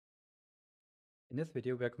In this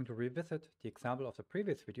video, we are going to revisit the example of the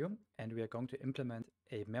previous video, and we are going to implement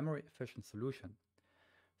a memory-efficient solution.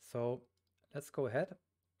 So let's go ahead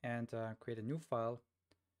and create a new file.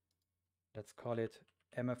 Let's call it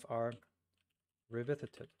MFR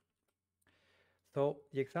Revisited. So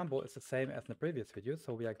the example is the same as in the previous video.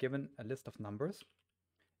 So we are given a list of numbers,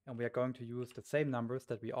 and we are going to use the same numbers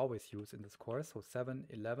that we always use in this course. So 7,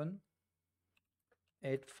 11,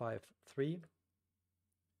 8, 5, 3,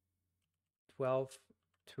 12,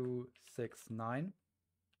 2, 6, 9,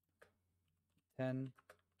 10,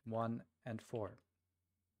 1, and 4.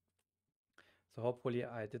 So hopefully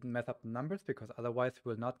I didn't mess up the numbers, because otherwise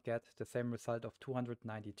we will not get the same result of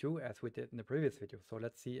 292 as we did in the previous video. So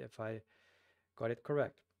let's see if I got it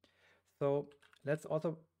correct. So let's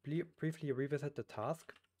also briefly revisit the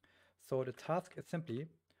task. So the task is simply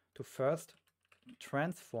to first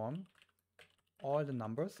transform all the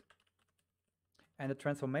numbers. And the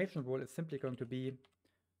transformation rule is simply going to be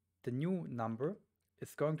the new number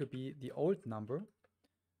is going to be the old number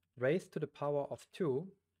raised to the power of 2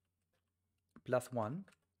 plus 1.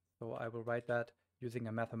 So I will write that using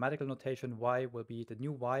a mathematical notation. Y will be the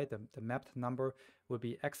new y, the mapped number will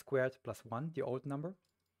be x squared plus 1, the old number.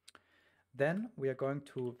 Then we are going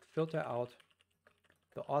to filter out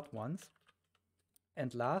the odd ones.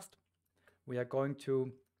 And last, we are going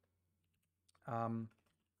to sum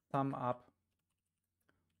up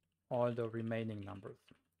all the remaining numbers.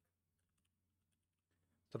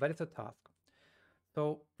 So that is the task.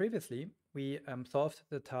 So previously we solved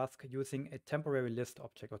the task using a temporary list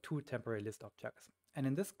object or two temporary list objects. And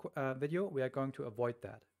in this video we are going to avoid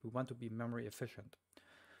that. We want to be memory efficient.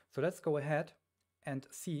 So let's go ahead and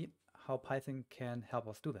see how Python can help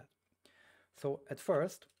us do that. So at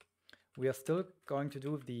first we are still going to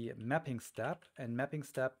do the mapping step, and mapping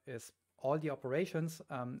step is all the operations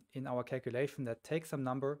in our calculation that take some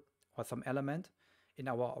number or some element in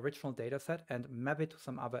our original data set and map it to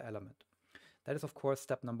some other element. That is, of course,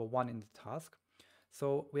 step number 1 in the task.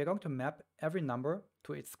 So we are going to map every number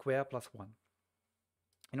to its square plus 1.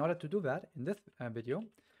 In order to do that, in this video,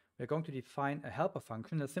 we're going to define a helper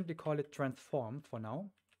function. Let's simply call it transform for now.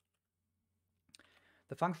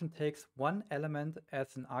 The function takes one element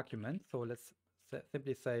as an argument. So let's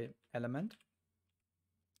simply say element,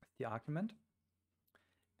 the argument.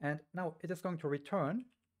 And now it is going to return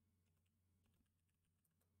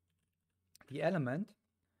the element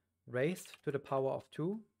raised to the power of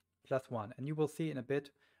 2 plus 1. And you will see in a bit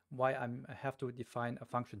why I have to define a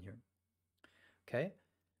function here. Okay,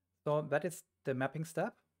 so that is the mapping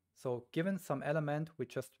step. So given some element, we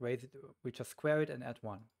just raise it, we just square it and add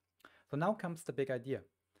 1. So now comes the big idea.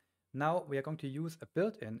 Now we are going to use a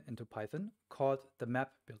built-in into Python called the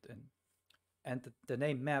map built-in. And the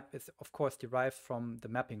name map is of course derived from the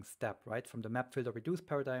mapping step, right? From the map filter reduce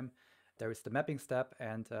paradigm. There is the mapping step,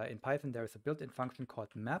 and in Python there is a built-in function called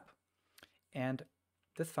map, and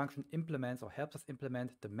this function implements or helps us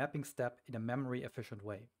implement the mapping step in a memory efficient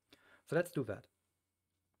way. So let's do that.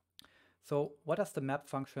 So what does the map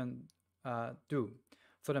function do?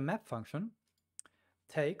 So the map function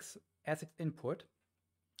takes as its input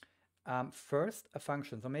first a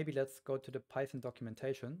function. So maybe let's go to the Python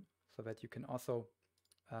documentation so that you can also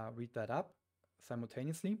read that up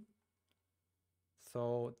simultaneously.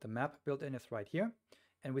 So the map built-in is right here,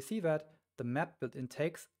 and we see that the map built-in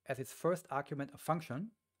takes as its first argument a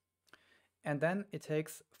function, and then it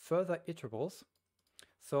takes further iterables.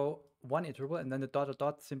 So one iterable, and then the dot dot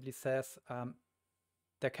dot simply says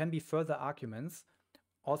there can be further arguments,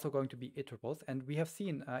 also going to be iterables. And we have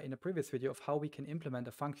seen in a previous video of how we can implement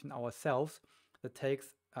a function ourselves that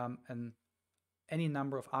takes any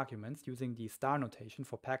number of arguments using the star notation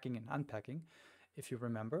for packing and unpacking, if you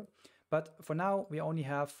remember. But for now, we only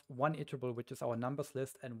have one iterable, which is our numbers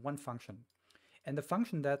list, and one function. And the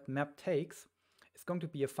function that map takes is going to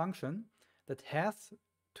be a function that has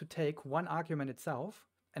to take one argument itself,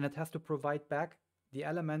 and it has to provide back the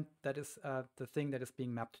element that is the thing that is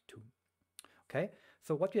being mapped to. Okay,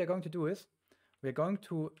 so what we are going to do is we're going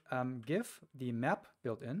to give the map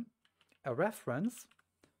built-in a reference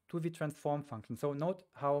to the transform function. So note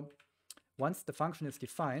how once the function is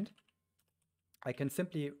defined, I can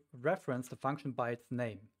simply reference the function by its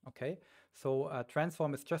name. Okay, so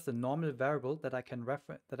transform is just a normal variable that I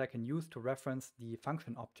can use to reference the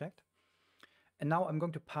function object. And now I'm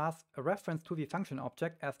going to pass a reference to the function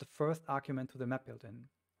object as the first argument to the map built-in.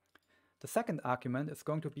 The second argument is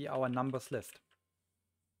going to be our numbers list.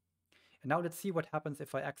 And now let's see what happens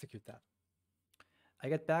if I execute that. I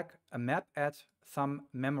get back a map at some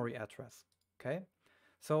memory address. Okay,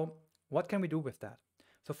 so what can we do with that?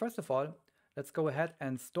 So first of all, let's go ahead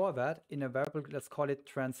and store that in a variable. Let's call it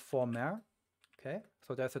transformer. Okay,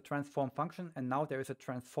 so there's a transform function, and now there is a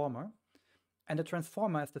transformer. And the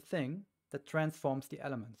transformer is the thing that transforms the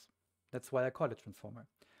elements. That's why I call it transformer.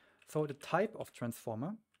 So the type of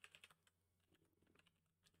transformer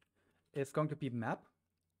is going to be map.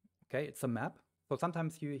 Okay, it's a map. So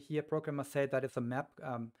sometimes you hear programmers say that it's a map,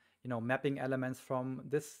 mapping elements from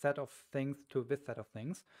this set of things to this set of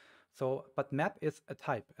things. So, but map is a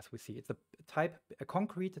type, as we see. It's a type, a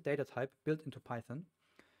concrete data type built into Python.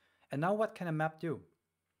 And now what can a map do?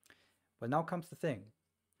 Well, now comes the thing.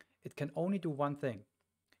 It can only do one thing.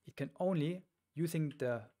 It can only, using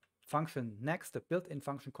the function next, the built-in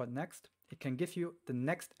function called next, it can give you the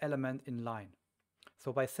next element in line.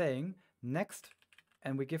 So by saying next,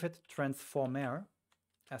 and we give it transformer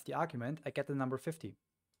as the argument, I get the number 50.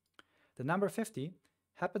 The number 50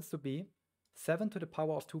 happens to be 7 to the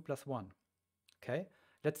power of 2 plus 1. Okay,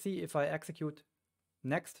 let's see if I execute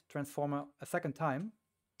next transformer a second time.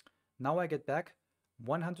 Now I get back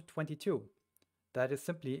 122. That is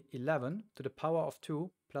simply 11 to the power of 2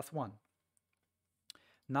 plus 1.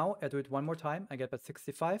 Now I do it one more time, I get back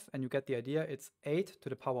 65, and you get the idea. It's 8 to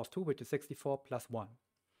the power of 2, which is 64 plus 1.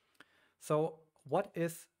 So what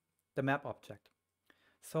is the map object?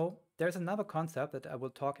 So there's another concept that I will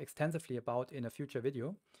talk extensively about in a future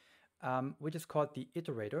video, which is called the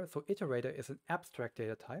iterator. So iterator is an abstract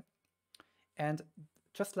data type. And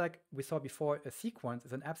just like we saw before, a sequence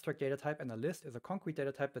is an abstract data type and a list is a concrete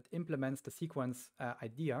data type that implements the sequence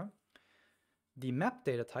idea. The map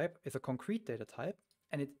data type is a concrete data type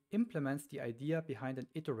and it implements the idea behind an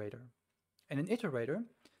iterator. And an iterator,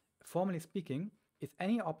 formally speaking, is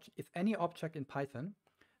any object in Python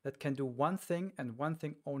that can do one thing and one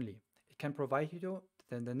thing only. It can provide you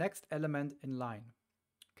the next element in line.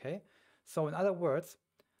 Okay? So in other words,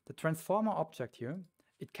 the transformer object here,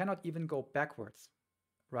 it cannot even go backwards,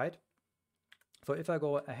 right? So if I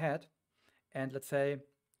go ahead and let's say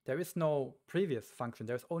there is no previous function,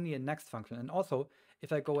 there's only a next function. And also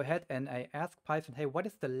if I go ahead and I ask Python, hey, what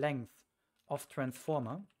is the length of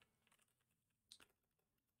transformer?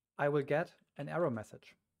 I will get an error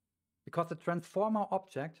message because the transformer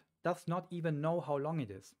object does not even know how long it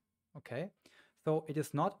is. Okay, so it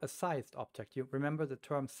is not a sized object. You remember the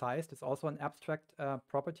term sized is also an abstract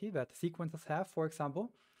property that sequences have, for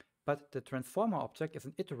example, but the transformer object is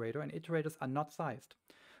an iterator and iterators are not sized.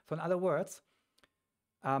 So in other words,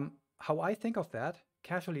 how I think of that,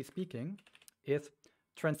 casually speaking, is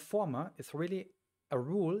transformer is really a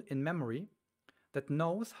rule in memory that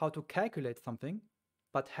knows how to calculate something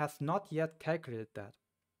but has not yet calculated that.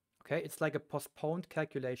 Okay, it's like a postponed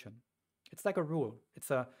calculation. It's like a rule.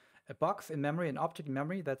 It's a box in memory, an object in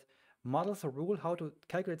memory that models a rule how to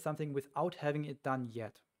calculate something without having it done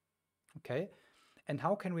yet. Okay, and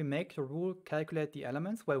how can we make the rule calculate the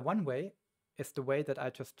elements? Well, one way is the way that I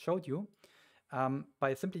just showed you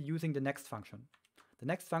by simply using the next function. The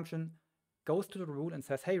next function goes to the rule and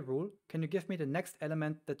says, hey rule, can you give me the next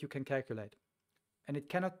element that you can calculate? And it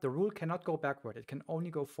cannot, the rule cannot go backward, it can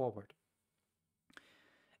only go forward.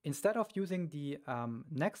 Instead of using the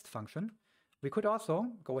next function, we could also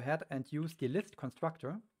go ahead and use the list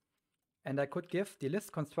constructor, and I could give the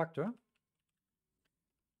list constructor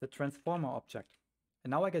the transformer object.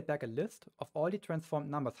 And now I get back a list of all the transformed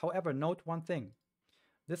numbers. However, note one thing.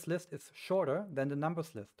 This list is shorter than the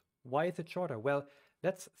numbers list. Why is it shorter? Well,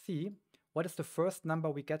 let's see what is the first number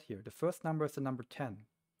we get here. The first number is the number 10.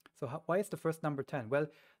 So why is the first number 10? Well,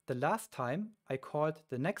 the last time I called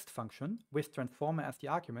the next function with transformer as the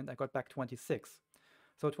argument, I got back 26.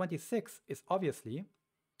 So 26 is obviously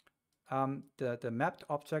the mapped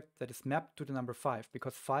object that is mapped to the number 5,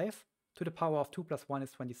 because 5 to the power of 2 plus 1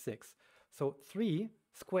 is 26. So 3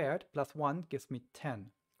 squared plus 1 gives me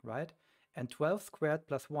 10, right? And 12 squared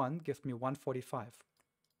plus 1 gives me 145.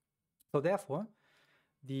 So therefore,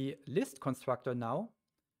 the list constructor now,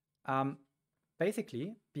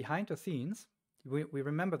 basically, behind the scenes, we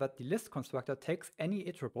remember that the list constructor takes any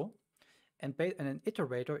iterable, and an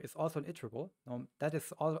iterator is also an iterable. That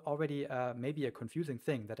is already maybe a confusing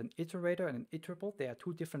thing, that an iterator and an iterable, they are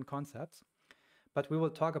two different concepts. But we will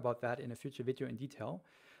talk about that in a future video in detail.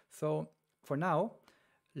 So for now,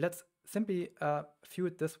 let's simply view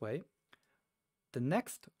it this way. The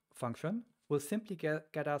next function will simply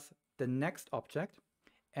get us the next object,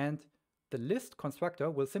 and the list constructor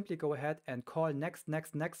will simply go ahead and call next,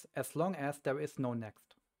 next, next, as long as there is no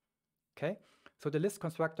next. Okay, so the list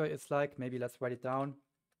constructor is like, maybe let's write it down,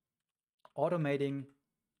 automating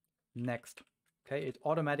next. Okay, it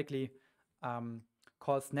automatically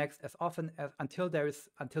calls next as often as until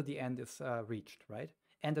the end is reached, right?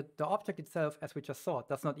 And the object itself, as we just saw,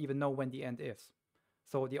 does not even know when the end is.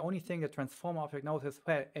 So the only thing the transformer object knows is,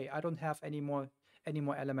 hey, I don't have any more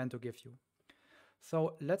element to give you.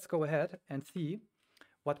 So let's go ahead and see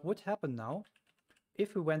what would happen now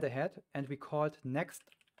if we went ahead and we called next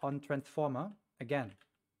on transformer again.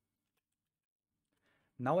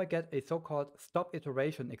 Now I get a so-called stop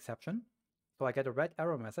iteration exception. So I get a red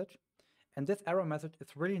error message, and this error message is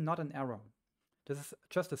really not an error. This is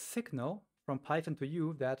just a signal from Python to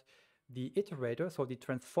you that the iterator, so the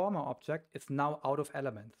transformer object, is now out of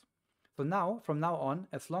elements. So now, from now on,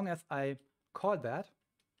 as long as I call that,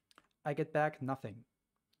 I get back nothing.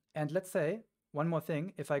 And let's say, one more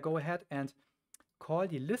thing, if I go ahead and call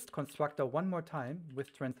the list constructor one more time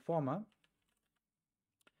with transformer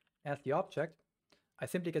as the object, I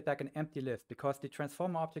simply get back an empty list because the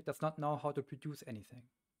transformer object does not know how to produce anything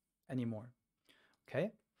anymore.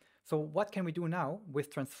 Okay, so what can we do now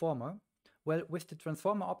with transformer? Well, with the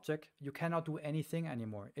transformer object, you cannot do anything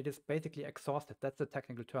anymore. It is basically exhausted. That's the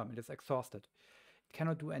technical term. It is exhausted. It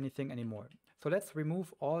cannot do anything anymore. So let's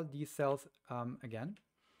remove all these cells again,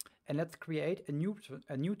 and let's create a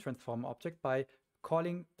new transformer object by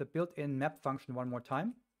calling the built-in map function one more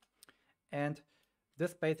time. And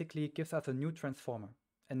this basically gives us a new transformer.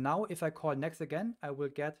 And now if I call next again, I will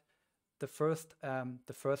get the first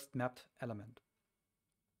mapped element.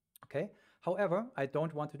 Okay. However, I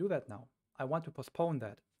don't want to do that now. I want to postpone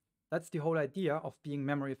that. That's the whole idea of being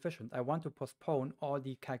memory efficient. I want to postpone all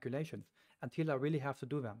the calculations until I really have to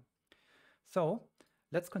do them. So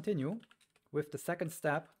let's continue with the second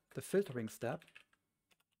step, the filtering step.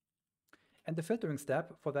 And the filtering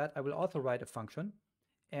step, for that I will also write a function,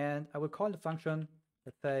 and I will call the function,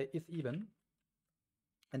 let's say, isEven.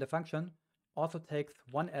 And the function also takes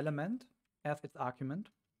one element as its argument.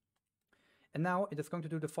 And now it is going to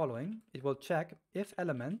do the following. It will check if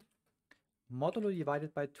element modulo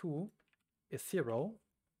divided by 2 is 0,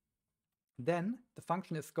 then the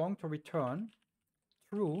function is going to return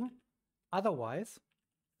true. Otherwise,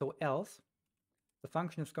 so else, the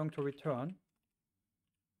function is going to return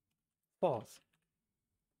false.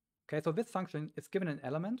 Okay, so this function is given an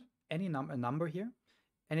element, a number here,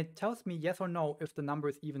 and it tells me yes or no if the number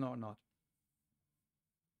is even or not.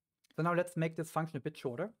 So now let's make this function a bit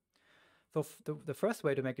shorter. So the first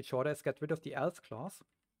way to make it shorter is get rid of the else clause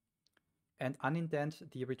and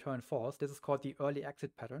unindent the return false. This is called the early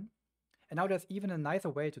exit pattern. And now there's even a nicer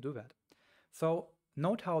way to do that. So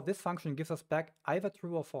note how this function gives us back either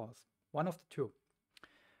true or false, one of the two.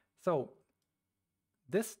 So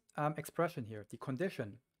this expression here, the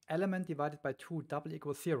condition element divided by 2 double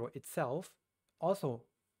equals 0 itself also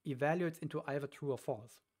evaluates into either true or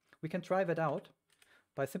false. We can try that out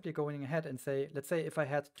by simply going ahead and say, let's say if I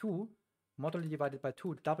had 2 modulo divided by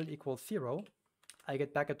 2 double equals 0, I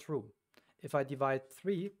get back a true. If I divide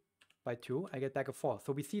 3 by 2, I get back a false.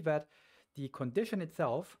 So we see that the condition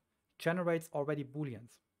itself generates already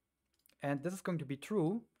booleans. And this is going to be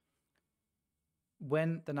true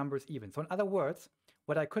when the number is even. So in other words,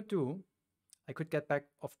 what I could do, I could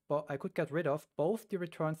get rid of both the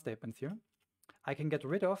return statements here. I can get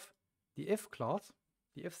rid of the if clause,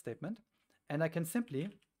 the if statement, and I can simply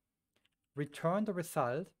return the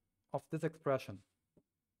result of this expression.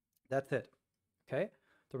 That's it. Okay?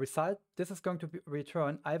 The result, this is going to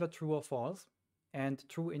return either true or false, and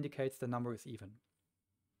true indicates the number is even.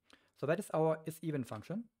 So that is our isEven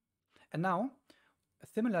function. And now,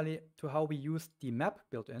 similarly to how we used the map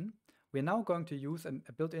built-in, we're now going to use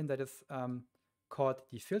a built-in that is called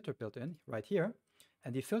the filter built-in right here.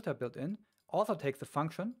 And the filter built-in also takes a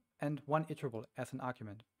function and one iterable as an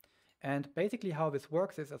argument. And basically how this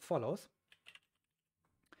works is as follows.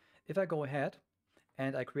 If I go ahead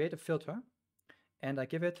and I create a filter and I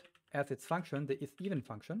give it as its function the isEven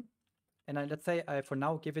function, and let's say I for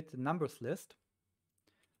now give it the numbers list,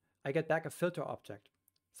 I get back a filter object.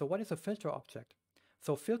 So what is a filter object?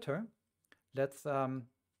 So filter, let's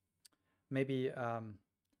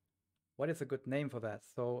what is a good name for that?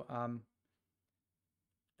 So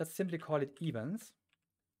let's simply call it evens.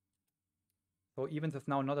 So evens is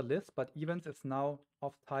now not a list, but evens is now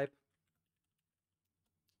of type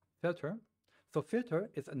filter. So filter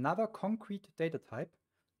is another concrete data type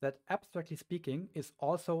that, abstractly speaking, is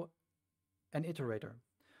also an iterator.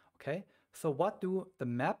 Okay, so what do the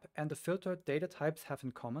map and the filter data types have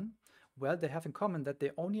in common? Well, they have in common that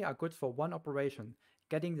they only are good for one operation,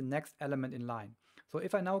 getting the next element in line. So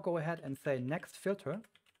if I now go ahead and say next filter,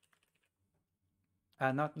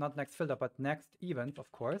 not next filter, but next event,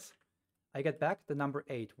 of course, I get back the number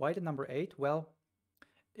 8. Why the number 8? Well,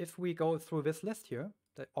 if we go through this list here,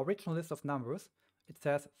 the original list of numbers, it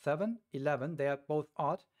says 7, 11, they are both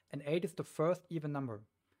odd, and 8 is the first even number.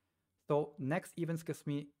 So next evens gives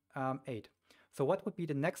me 8. So what would be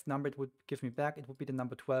the next number it would give me back? It would be the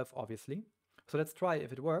number 12, obviously. So let's try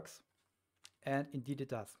if it works. And indeed it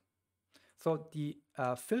does. So the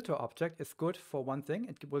filter object is good for one thing.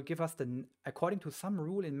 It will give us according to some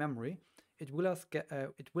rule in memory, it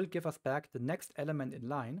will give us back the next element in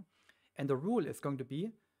line. And the rule is going to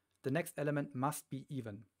be the next element must be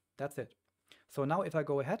even. That's it. So now if I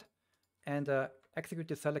go ahead and execute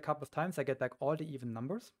this cell a couple of times, I get back all the even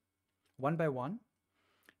numbers, one by one.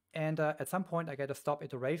 And at some point I get a stop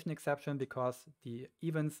iteration exception because the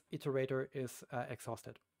evens iterator is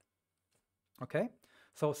exhausted. Okay,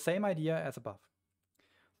 so same idea as above.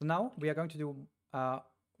 So now we are going to do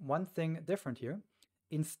one thing different here.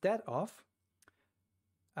 Instead of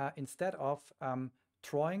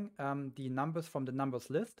drawing the numbers from the numbers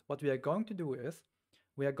list, what we are going to do is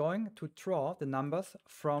we are going to draw the numbers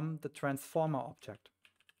from the transformer object.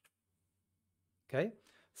 Okay,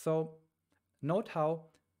 so note how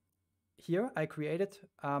here I created,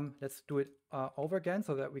 let's do it over again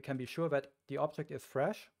so that we can be sure that the object is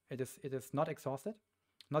fresh. It is not exhausted,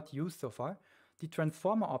 not used so far. The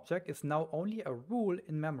transformer object is now only a rule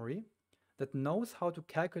in memory that knows how to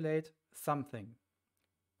calculate something.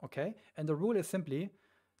 Okay, and the rule is simply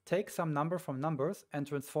take some number from numbers and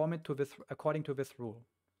transform it to this according to this rule,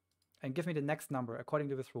 and give me the next number according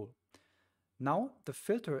to this rule. Now the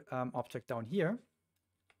filter object down here,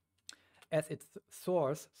 as its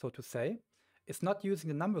source, so to say, is not using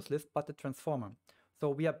the numbers list but the transformer. So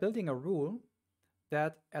we are building a rule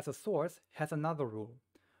that as a source has another rule.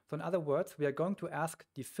 So in other words, we are going to ask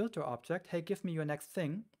the filter object, hey, give me your next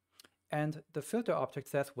thing. And the filter object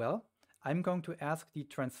says, well, I'm going to ask the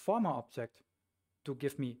transformer object to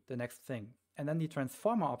give me the next thing. And then the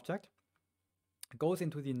transformer object goes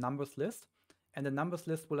into the numbers list, and the numbers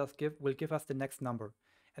list will give us the next number.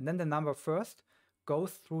 And then the number first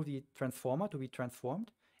goes through the transformer to be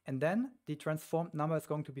transformed, and then the transformed number is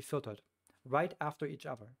going to be filtered right after each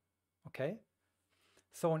other. Okay?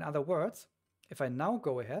 So in other words, if I now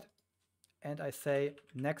go ahead and I say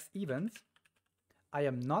next evens, I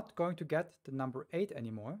am not going to get the number 8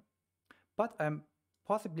 anymore, but I'm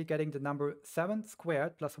possibly getting the number 7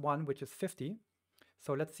 squared plus 1, which is 50.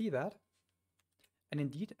 So let's see that. And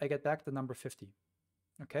indeed, I get back the number 50.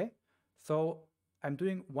 Okay? So I'm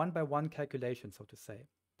doing one by one calculation, so to say.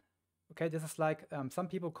 Okay, this is like, some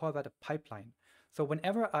people call that a pipeline. So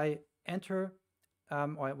whenever I enter,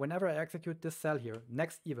 or whenever I execute this cell here,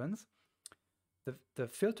 next evens, the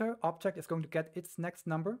filter object is going to get its next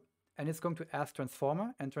number, and it's going to ask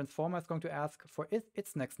transformer, and transformer is going to ask for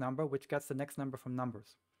its next number, which gets the next number from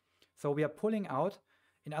numbers. So we are pulling out,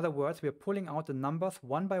 in other words, we are pulling out the numbers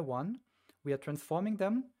one by one, we are transforming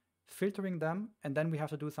them, filtering them, and then we have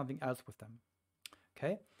to do something else with them.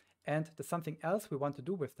 Okay, and the something else we want to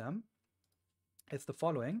do with them is the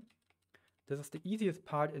following. This is the easiest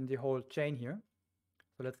part in the whole chain here.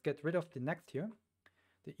 So let's get rid of the next here.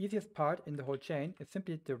 The easiest part in the whole chain is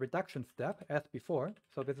simply the reduction step as before.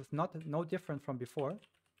 So this is no different from before.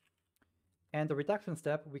 And the reduction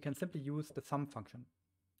step, we can simply use the sum function.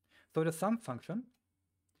 So the sum function,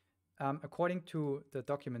 according to the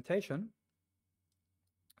documentation,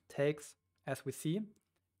 takes, as we see,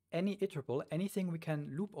 any iterable, anything we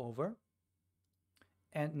can loop over.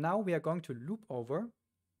 And now we are going to loop over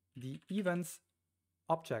the evens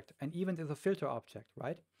object. And evens is a filter object,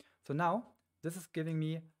 right? So now this is giving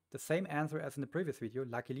me the same answer as in the previous video,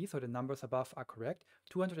 luckily, so the numbers above are correct,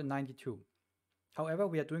 292. However,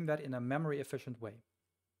 we are doing that in a memory efficient way.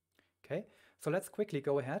 Okay, so let's quickly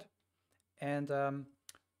go ahead and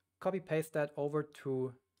copy paste that over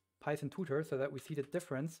to Python tutor so that we see the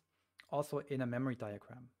difference also in a memory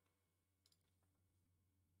diagram.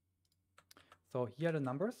 So here are the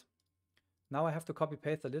numbers. Now I have to copy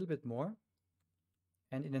paste a little bit more.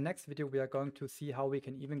 And in the next video, we are going to see how we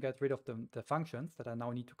can even get rid of the functions that I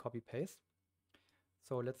now need to copy paste.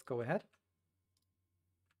 So let's go ahead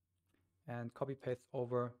and copy paste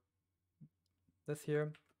over this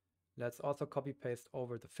here. Let's also copy paste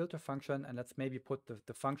over the filter function, and let's maybe put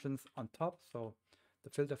the functions on top. So the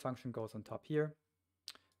filter function goes on top here.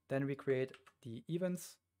 Then we create the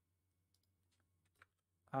evens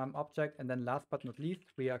object, and then last but not least,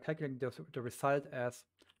 we are calculating the result as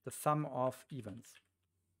the sum of evens.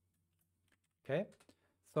 Okay,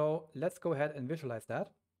 so let's go ahead and visualize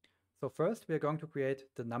that. So first, we are going to create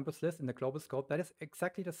the numbers list in the global scope. That is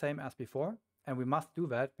exactly the same as before, and we must do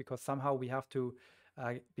that because somehow we have to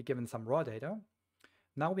be given some raw data.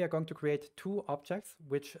 Now we are going to create two objects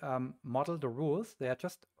which model the rules. They are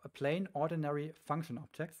just a plain ordinary function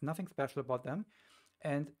objects, nothing special about them.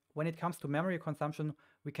 And when it comes to memory consumption,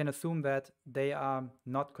 we can assume that they are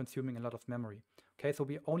not consuming a lot of memory. Okay, so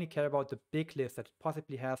we only care about the big list that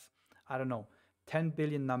possibly has, I don't know, 10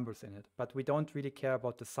 billion numbers in it, but we don't really care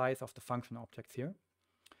about the size of the function objects here.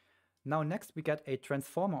 Now next we get a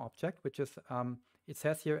transformer object, which is, it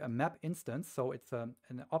says here a map instance, so it's an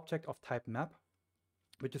object of type map,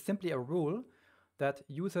 which is simply a rule that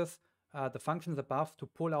uses the functions above to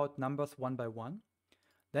pull out numbers one by one.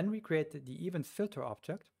 Then we create the events filter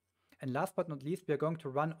object, and last but not least we are going to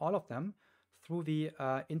run all of them through the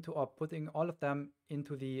putting all of them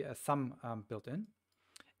into the sum built-in.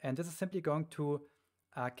 And this is simply going to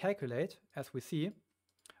calculate, as we see,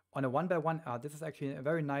 on a one by one. This is actually a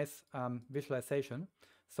very nice visualization.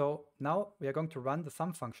 So now we are going to run the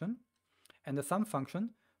sum function, and the sum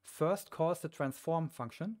function first calls the transform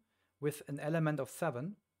function with an element of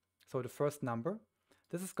 7, so the first number.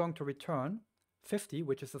 This is going to return 50,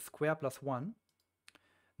 which is a square plus 1.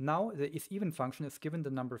 Now the isEven function is given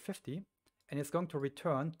the number 50, and it's going to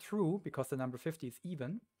return true because the number 50 is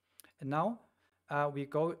even. And now we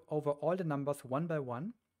go over all the numbers one by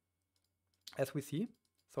one, as we see.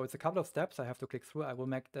 So it's a couple of steps I have to click through. I will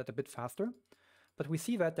make that a bit faster. But we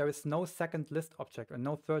see that there is no second list object or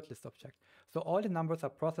no third list object. So all the numbers are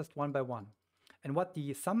processed one by one. And what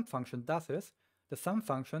the sum function does is, the sum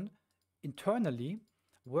function internally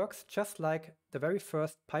works just like the very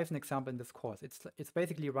first Python example in this course. It's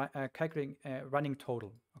basically calculating running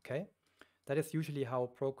total, okay? That is usually how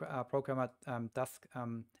programmer does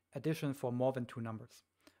addition for more than 2 numbers,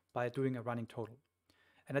 by doing a running total.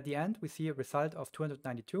 And at the end, we see a result of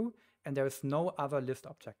 292, and there is no other list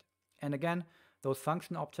object. And again, those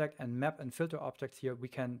function object and map and filter objects here, we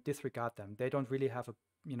can disregard them. They don't really have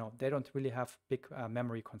they don't really have big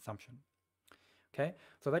memory consumption. Okay,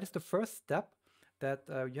 so that is the first step that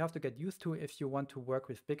you have to get used to if you want to work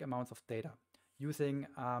with big amounts of data, using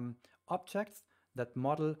objects that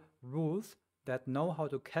model rules that know how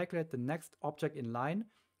to calculate the next object in line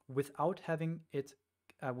without having it,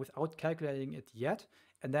 without calculating it yet.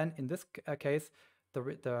 And then in this case,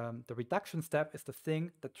 the reduction step is the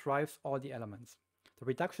thing that drives all the elements. The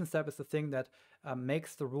reduction step is the thing that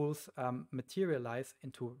makes the rules materialize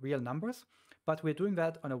into real numbers, but we're doing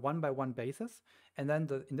that on a one-by-one basis. And then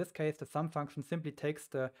in this case, the sum function simply takes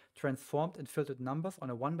the transformed and filtered numbers on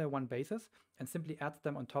a one-by-one basis and simply adds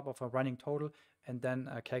them on top of a running total and then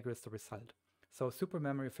calculates the result. So super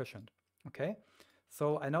memory efficient. Okay,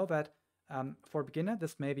 so I know that for a beginner,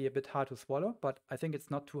 this may be a bit hard to swallow, but I think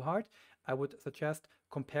it's not too hard. I would suggest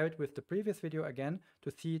compare it with the previous video again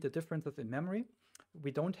to see the differences in memory.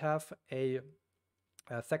 We don't have a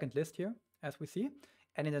second list here, as we see.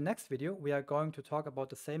 And in the next video, we are going to talk about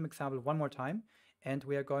the same example one more time, and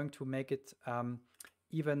we are going to make it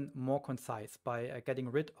even more concise by getting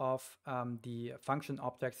rid of the function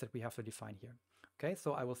objects that we have to define here. Okay,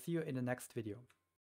 so I will see you in the next video.